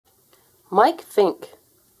Mike Fink.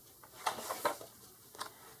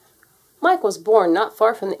 Mike was born not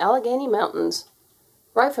far from the Allegheny Mountains.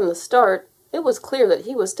 Right from the start, it was clear that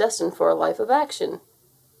he was destined for a life of action.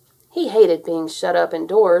 He hated being shut up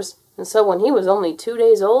indoors, and so when he was only 2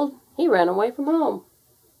 days old, he ran away from home.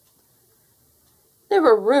 There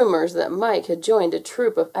were rumors that Mike had joined a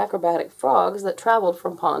troop of acrobatic frogs that traveled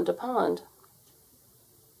from pond to pond.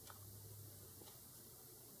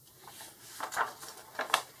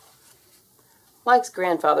 Mike's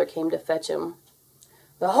grandfather came to fetch him.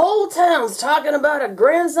 "The whole town's talking about a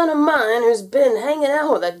grandson of mine who's been hanging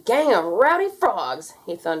out with a gang of rowdy frogs,"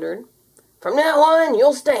 he thundered. "From now on,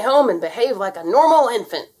 you'll stay home and behave like a normal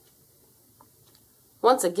infant."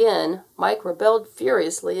 Once again, Mike rebelled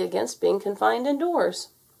furiously against being confined indoors.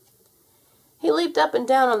 He leaped up and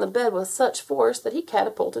down on the bed with such force that he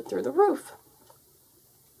catapulted through the roof.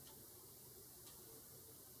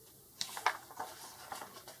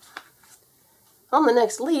 On the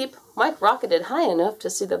next leap, Mike rocketed high enough to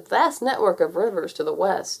see the vast network of rivers to the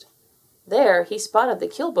west. There, he spotted the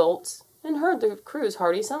keelboats and heard the crew's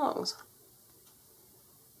hearty songs.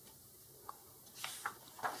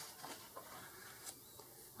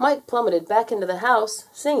 Mike plummeted back into the house,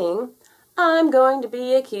 singing, "I'm going to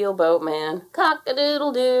be a keelboatman,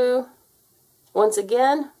 cock-a-doodle-doo." Once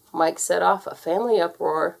again, Mike set off a family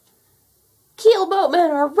uproar. "Keelboatmen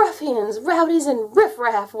are ruffians, rowdies, and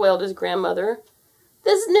riffraff," wailed his grandmother.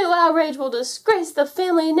 "This new outrage will disgrace the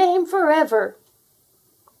family name forever."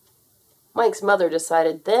 Mike's mother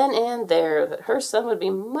decided then and there that her son would be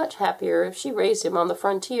much happier if she raised him on the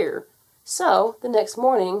frontier. So, the next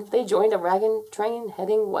morning, they joined a wagon train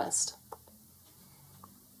heading west.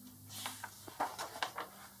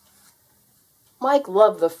 Mike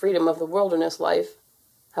loved the freedom of the wilderness life.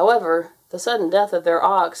 However, the sudden death of their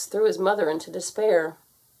ox threw his mother into despair.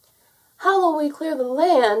 "How will we clear the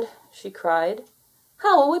land?" she cried.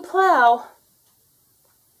 "How will we plow?"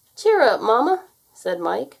 "Cheer up, Mama," said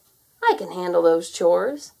Mike. "I can handle those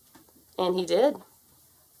chores." And he did.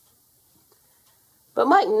 But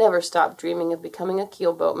Mike never stopped dreaming of becoming a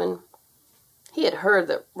keelboatman. He had heard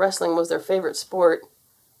that wrestling was their favorite sport,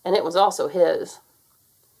 and it was also his.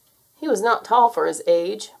 He was not tall for his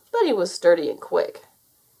age, but he was sturdy and quick.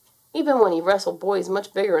 Even when he wrestled boys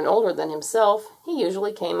much bigger and older than himself, he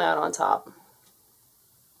usually came out on top.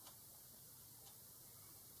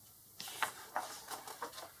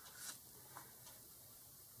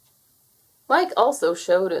 Mike also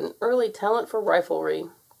showed an early talent for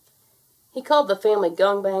riflery. He called the family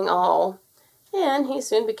Gung Bang All, and he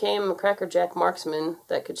soon became a crackerjack marksman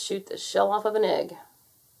that could shoot the shell off of an egg.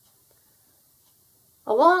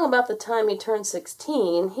 Along about the time he turned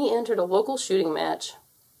 16, he entered a local shooting match.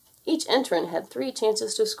 Each entrant had 3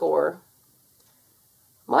 chances to score.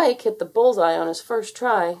 Mike hit the bullseye on his first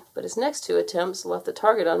try, but his next 2 attempts left the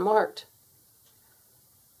target unmarked.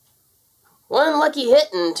 "One lucky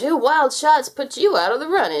hit and 2 wild shots put you out of the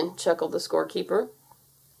running," chuckled the scorekeeper.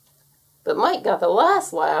 But Mike got the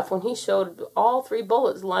last laugh when he showed all 3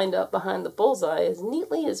 bullets lined up behind the bullseye as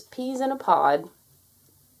neatly as peas in a pod.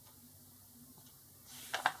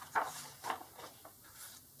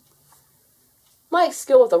 Mike's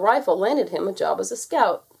skill with a rifle landed him a job as a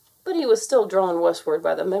scout, but he was still drawn westward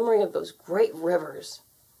by the memory of those great rivers.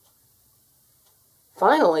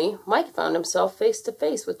 Finally, Mike found himself face to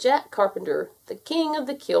face with Jack Carpenter, the king of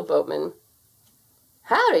the keelboatmen.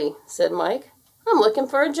 "Howdy," said Mike. "I'm looking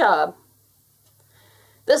for a job."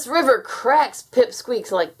 "This river cracks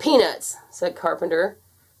pipsqueaks like peanuts," said Carpenter.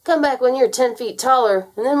 "Come back when you're 10 feet taller,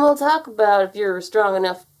 and then we'll talk about if you're strong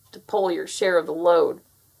enough to pull your share of the load."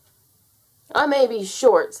 "I may be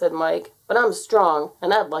short," said Mike, "but I'm strong,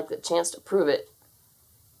 and I'd like the chance to prove it."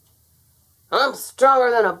 "I'm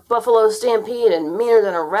stronger than a buffalo stampede and meaner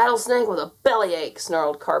than a rattlesnake with a bellyache,"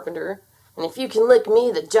 snarled Carpenter. "And if you can lick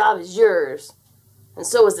me, the job is yours. And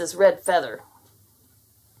so is this red feather."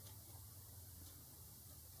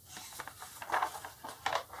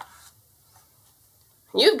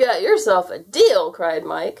 "You've got yourself a deal," cried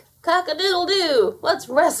Mike. "Cock-a-doodle-doo! Let's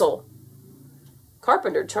wrestle."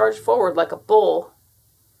 Carpenter charged forward like a bull.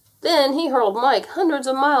 Then he hurled Mike hundreds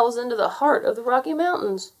of miles into the heart of the Rocky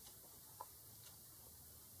Mountains.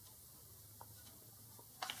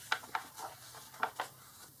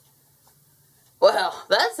 "Well,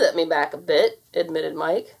 that set me back a bit," admitted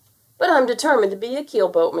Mike. "But I'm determined to be a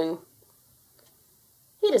keelboatman."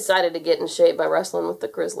 He decided to get in shape by wrestling with the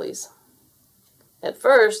grizzlies. At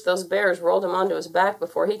first, those bears rolled him onto his back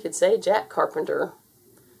before he could say Jack Carpenter.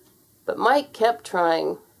 But Mike kept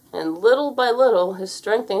trying, and little by little his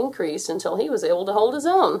strength increased until he was able to hold his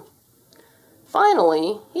own.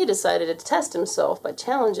 Finally, he decided to test himself by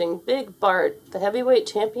challenging Big Bart, the heavyweight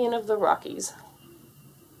champion of the Rockies.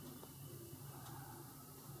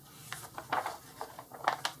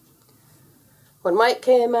 When Mike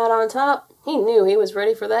came out on top, he knew he was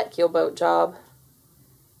ready for that keelboat job.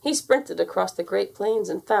 He sprinted across the Great Plains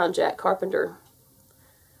and found Jack Carpenter.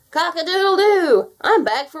 "Cock-a-doodle-doo! I'm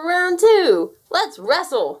back for round 2! Let's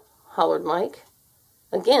wrestle!" hollered Mike.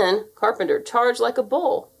 Again, Carpenter charged like a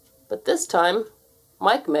bull, but this time,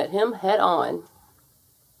 Mike met him head on.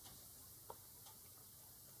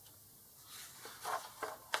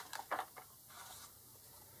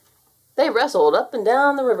 They wrestled up and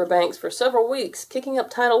down the riverbanks for several weeks, kicking up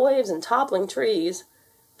tidal waves and toppling trees.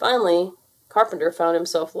 Finally, Carpenter found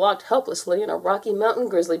himself locked helplessly in a Rocky Mountain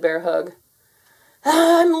grizzly bear hug.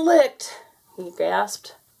 "I'm licked," he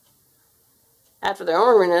gasped. After the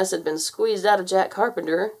orneriness had been squeezed out of Jack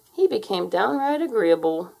Carpenter, he became downright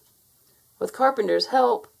agreeable. With Carpenter's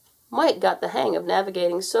help, Mike got the hang of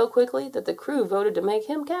navigating so quickly that the crew voted to make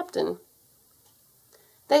him captain.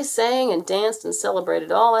 They sang and danced and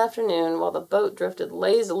celebrated all afternoon while the boat drifted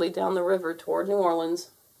lazily down the river toward New Orleans.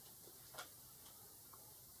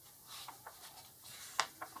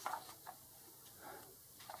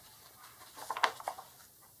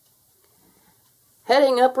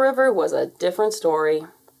 Heading upriver was a different story.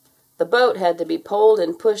 The boat had to be pulled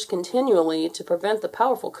and pushed continually to prevent the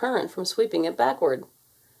powerful current from sweeping it backward.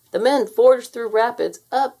 The men forged through rapids,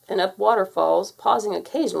 up and up waterfalls, pausing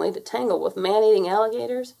occasionally to tangle with man-eating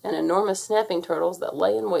alligators and enormous snapping turtles that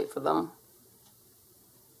lay in wait for them.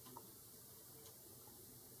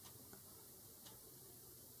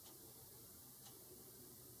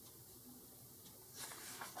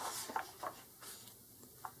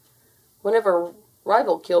 Whenever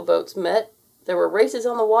rival keelboats met, there were races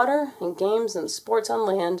on the water and games and sports on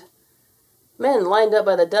land. Men lined up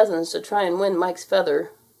by the dozens to try and win Mike's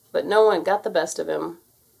feather, but no one got the best of him.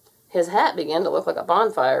 His hat began to look like a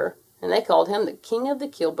bonfire, and they called him the king of the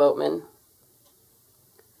keelboatmen.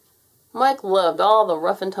 Mike loved all the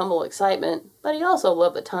rough-and-tumble excitement, but he also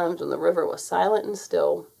loved the times when the river was silent and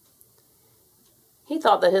still. He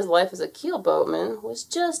thought that his life as a keelboatman was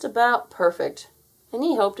just about perfect, and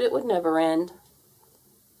he hoped it would never end.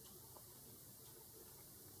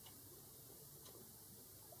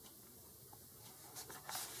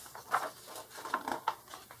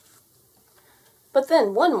 But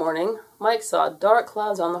then, one morning, Mike saw dark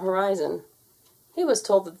clouds on the horizon. He was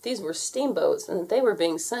told that these were steamboats and that they were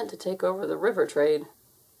being sent to take over the river trade.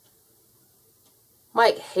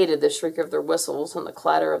 Mike hated the shriek of their whistles and the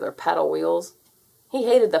clatter of their paddle wheels. He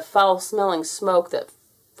hated the foul-smelling smoke that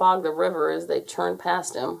fogged the river as they churned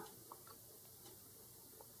past him.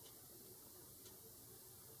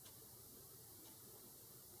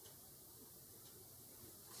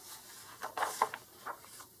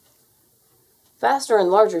 Faster and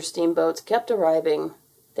larger steamboats kept arriving.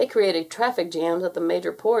 They created traffic jams at the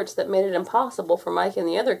major ports that made it impossible for Mike and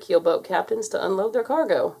the other keelboat captains to unload their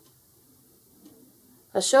cargo.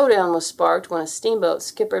 A showdown was sparked when a steamboat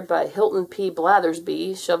skippered by Hilton P.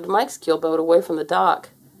 Blathersby shoved Mike's keelboat away from the dock.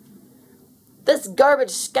 "This garbage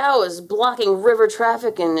scow is blocking river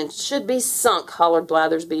traffic and it should be sunk," hollered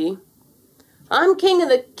Blathersby. "I'm king of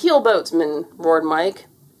the keelboatsmen," roared Mike.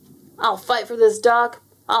 "I'll fight for this dock.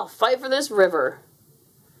 I'll fight for this river."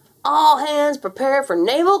 "All hands prepare for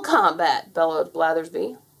naval combat," bellowed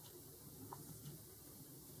Blathersby.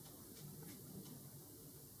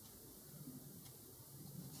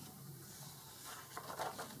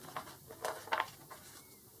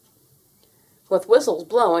 With whistles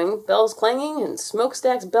blowing, bells clanging, and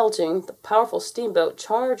smokestacks belching, the powerful steamboat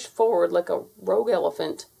charged forward like a rogue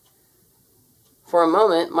elephant. For a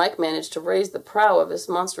moment, Mike managed to raise the prow of his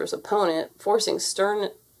monstrous opponent, forcing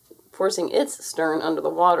its stern under the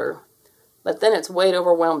water. But then its weight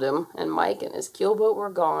overwhelmed him, and Mike and his keelboat were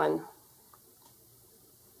gone.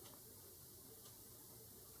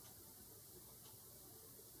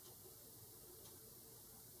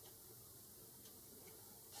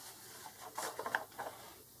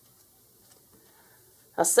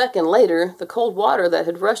 A second later, the cold water that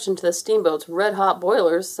had rushed into the steamboat's red-hot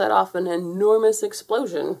boilers set off an enormous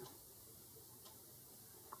explosion.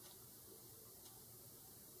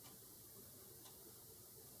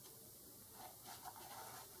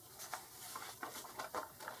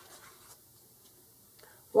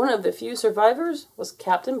 One of the few survivors was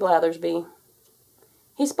Captain Blathersby.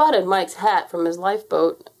 He spotted Mike's hat from his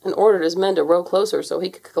lifeboat and ordered his men to row closer so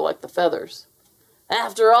he could collect the feathers.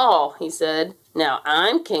 "After all," he said, "now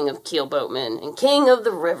I'm king of keelboatmen and king of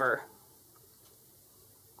the river."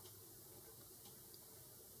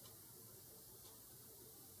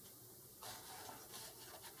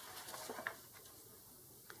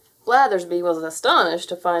 Blathersby was astonished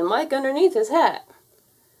to find Mike underneath his hat.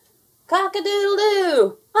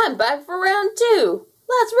 "Cock-a-doodle-doo! I'm back for round 2!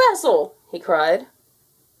 Let's wrestle!" he cried.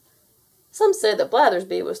 Some say that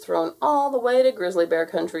Blathersby was thrown all the way to grizzly bear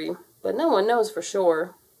country, but no one knows for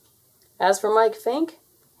sure. As for Mike Fink,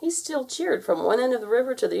 he still cheered from one end of the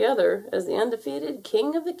river to the other as the undefeated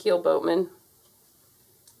king of the keelboatmen.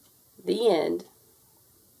 The end.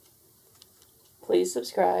 Please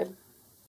subscribe.